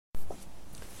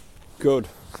Good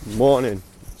morning.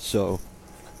 So,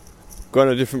 going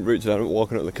a different route today. I'm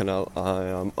walking up the canal. I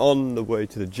am on the way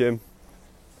to the gym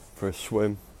for a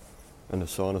swim and a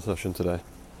sauna session today.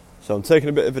 So I'm taking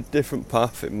a bit of a different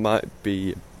path. It might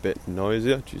be a bit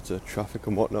noisier due to traffic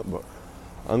and whatnot, but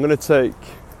I'm going to take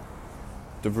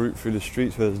the route through the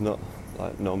streets where there's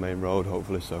no main road,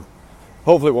 hopefully. So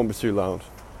hopefully it won't be too loud.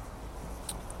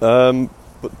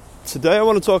 But today I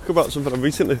want to talk about something I've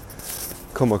recently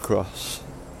come across.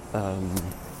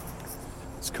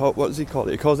 It's called, what does he call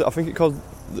it? I think it calls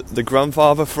the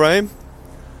grandfather frame.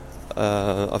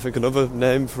 I think another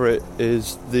name for it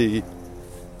is the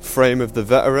frame of the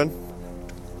veteran.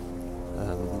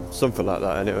 Something like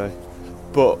that anyway.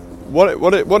 But what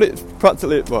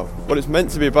it's meant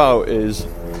to be about is,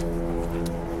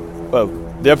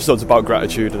 the episode's about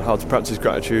gratitude and how to practice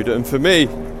gratitude. And for me,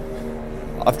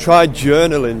 I've tried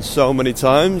journaling so many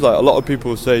times. Like a lot of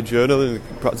people say journaling,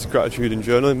 practice gratitude and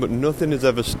journaling, but nothing has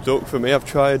ever stuck for me. I've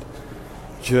tried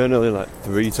journaling like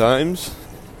 3 times.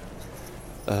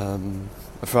 I've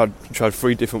tried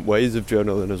 3 different ways of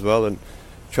journaling as well, and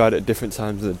tried it at different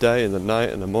times of the day, in the night,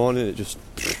 in the morning. It just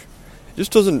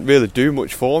doesn't really do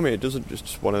much for me. It doesn't,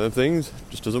 just one of them things.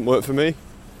 It just doesn't work for me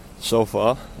so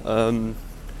far. The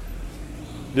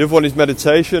other one is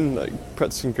meditation, like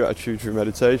practicing gratitude through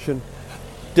meditation.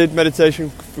 Did meditation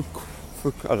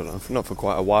for I don't know, not for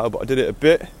quite a while, but I did it a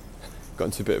bit. Got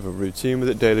into a bit of a routine with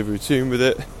it, daily routine with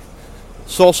it.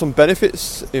 Saw some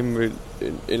benefits in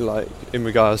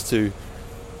regards to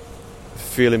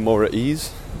feeling more at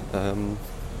ease.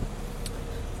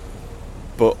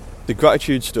 But the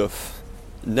gratitude stuff,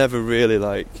 never really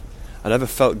I never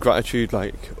felt gratitude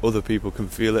like other people can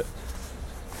feel it.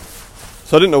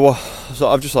 So I didn't know what. So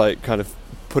I've just kind of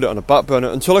put it on a back burner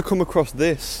until I come across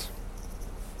this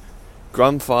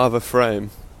grandfather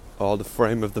frame, or the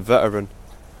frame of the veteran,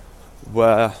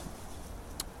 where,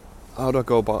 how do I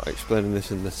go about explaining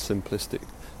this in the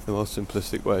most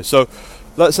simplistic way? So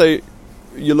let's say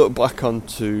you look back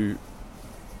onto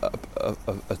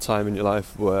a time in your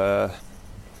life where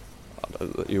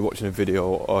you're watching a video,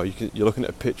 or you're looking at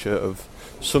a picture of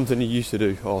something you used to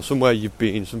do, or somewhere you've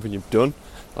been, something you've done,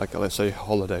 like let's say a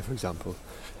holiday for example.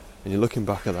 And you're looking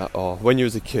back at that, or when you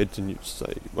was a kid and you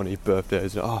say one of your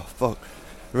birthdays, oh fuck,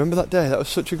 remember that day? That was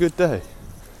such a good day.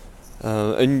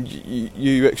 And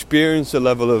you experience a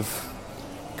level of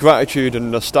gratitude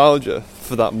and nostalgia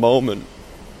for that moment.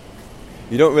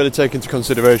 You don't really take into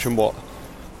consideration what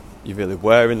you're really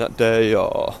wearing that day,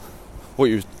 or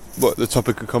what the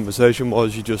topic of conversation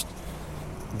was. You're just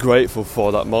grateful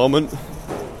for that moment.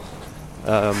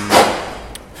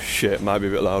 Shit, it might be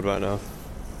a bit loud right now.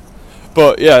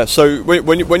 But yeah, so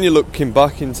when you're looking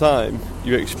back in time,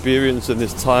 you're experiencing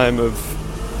this time of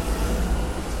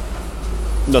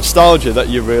nostalgia that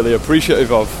you're really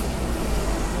appreciative of.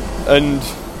 And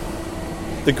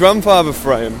the grandfather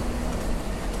frame,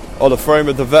 or the frame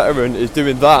of the veteran, is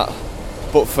doing that,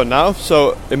 but for now.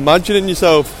 So imagining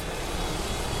yourself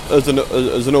as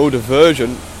an older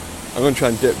version. I'm going to try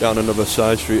and dip down another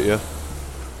side street here.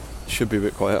 Should be a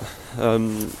bit quiet.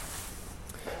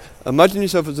 Imagine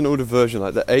yourself as an older version,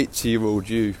 like the 80-year-old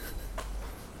you,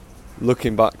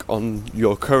 looking back on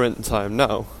your current time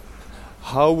now.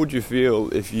 How would you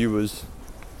feel if you was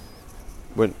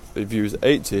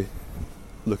 80,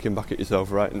 looking back at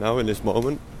yourself right now in this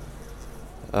moment?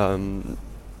 The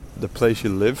place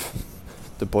you live,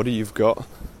 the body you've got,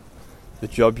 the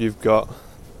job you've got,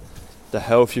 the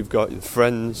health you've got, your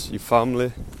friends, your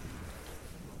family,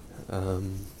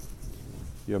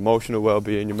 your emotional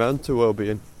well-being, your mental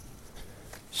well-being,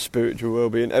 spiritual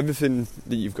well-being, everything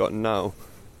that you've got now.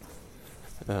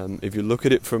 If you look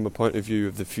at it from a point of view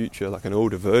of the future, like an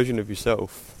older version of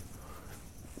yourself,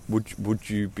 would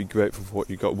you be grateful for what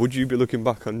you got? Would you be looking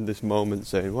back on this moment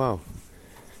saying, wow,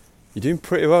 you're doing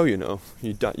pretty well, you know,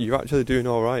 you're actually doing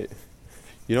alright,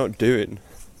 you're not doing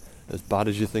as bad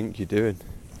as you think you're doing?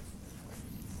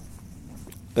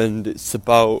 And it's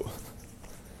about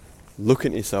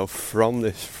looking at yourself from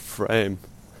this frame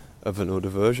of an older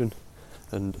version.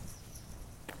 And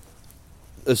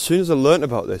as soon as I learnt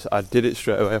about this, I did it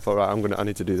straight away. I thought, right, I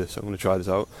need to do this. I'm going to try this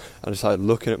out. And I started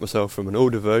looking at myself from an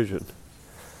older version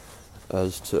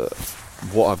as to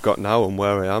what I've got now and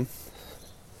where I am.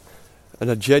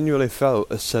 And I genuinely felt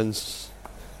a sense,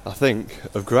 I think,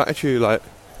 of gratitude. Like,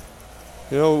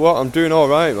 you know what? I'm doing all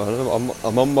right, man.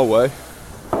 I'm on my way.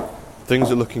 Things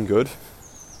are looking good.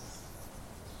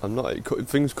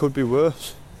 Things could be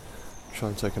worse. Try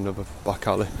and take another back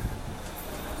alley.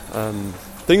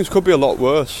 Things could be a lot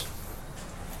worse.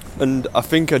 And I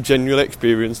think I genuinely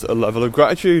experienced a level of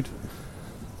gratitude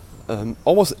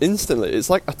almost instantly. It's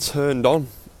like I turned on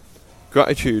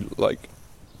gratitude, like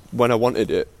when I wanted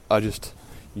it, I just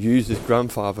used this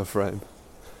grandfather frame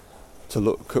to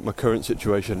look at my current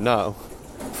situation now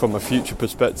from a future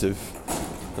perspective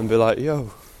and be like,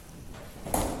 yo,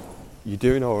 you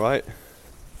doing alright?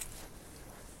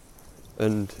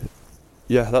 And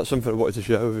yeah, that's something I wanted to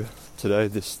share with you today,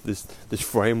 this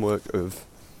framework of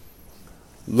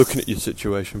looking at your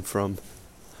situation from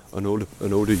an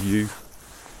older you's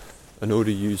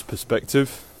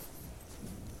perspective.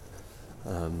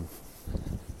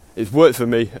 It's worked for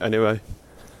me anyway.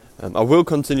 I will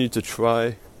continue to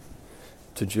try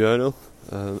to journal.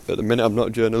 At the minute I'm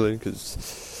not journaling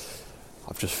because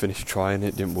I've just finished trying,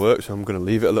 it didn't work, so I'm going to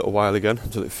leave it a little while again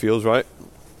until it feels right.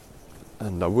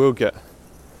 And I will get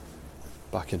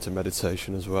back into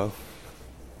meditation as well.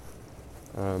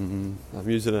 I'm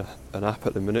using an app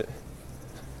at the minute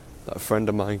that a friend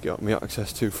of mine got me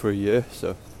access to for a year,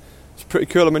 so it's pretty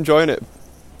cool. I'm enjoying it,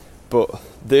 but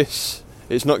it's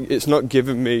not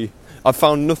giving me. I've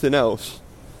found nothing else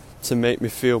to make me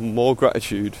feel more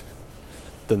gratitude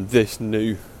than this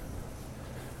new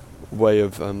way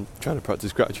of trying to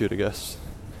practice gratitude, I guess.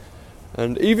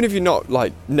 And even if you're not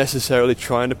like necessarily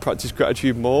trying to practice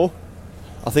gratitude more,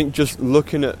 I think just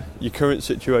looking at your current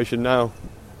situation now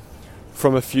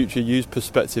from a future you's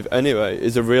perspective anyway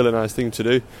is a really nice thing to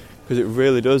do, because it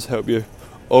really does help you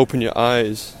open your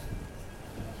eyes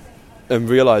and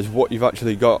realise what you've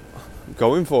actually got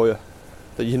going for you,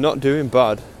 that you're not doing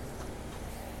bad.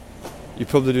 You're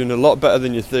probably doing a lot better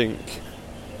than you think.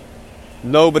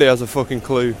 Nobody has a fucking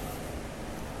clue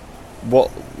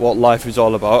what life is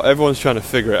all about. Everyone's trying to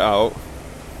figure it out.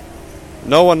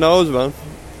 No one knows, man.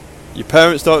 Your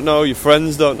parents don't know, your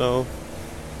friends don't know,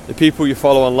 the people you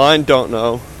follow online don't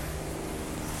know,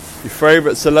 your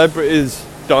favourite celebrities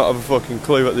don't have a fucking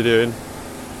clue what they're doing.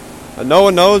 And no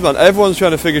one knows, man. Everyone's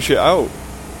trying to figure shit out.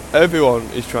 Everyone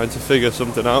is trying to figure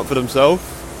something out for themselves.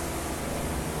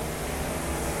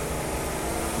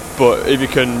 But if you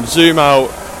can zoom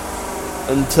out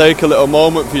and take a little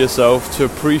moment for yourself to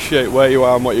appreciate where you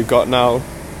are and what you've got now,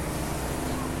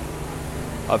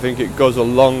 I think it goes a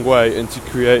long way into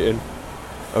creating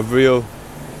a real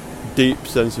deep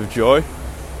sense of joy.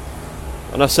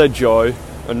 And I say joy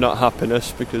and not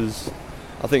happiness, because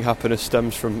I think happiness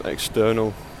stems from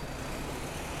external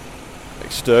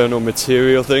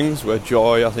material things, where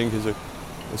joy, I think, is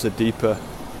a deeper,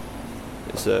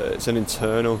 it's an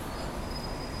internal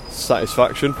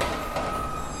satisfaction.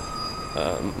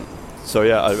 So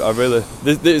yeah, I really,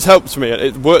 it's helped me,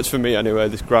 it works for me anyway.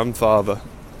 This grandfather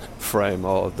frame,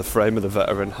 or the frame of the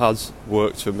veteran, has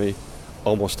worked for me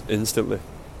almost instantly.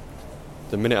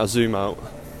 The minute I zoom out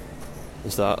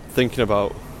and start thinking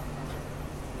about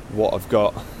what I've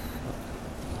got,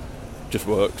 just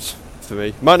works for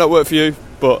me. Might not work for you,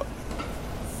 but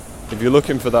if you're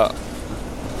looking for that,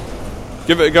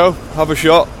 give it a go, have a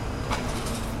shot,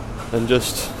 and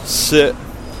just sit.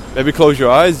 Maybe close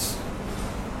your eyes,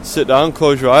 sit down,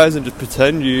 close your eyes, and just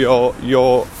pretend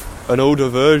you're an older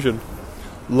version,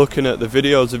 looking at the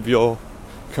videos of your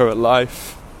current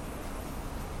life.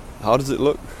 How does it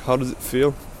look? How does it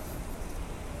feel?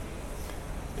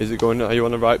 Is it going? Are you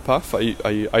on the right path? Are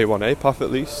you on a path at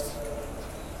least?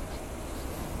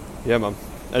 Yeah, man.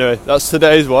 Anyway, that's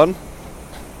today's one.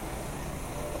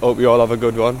 Hope you all have a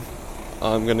good one.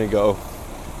 I'm gonna go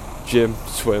gym,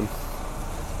 swim,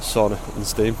 sauna and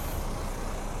steam.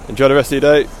 Enjoy the rest of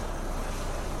your day.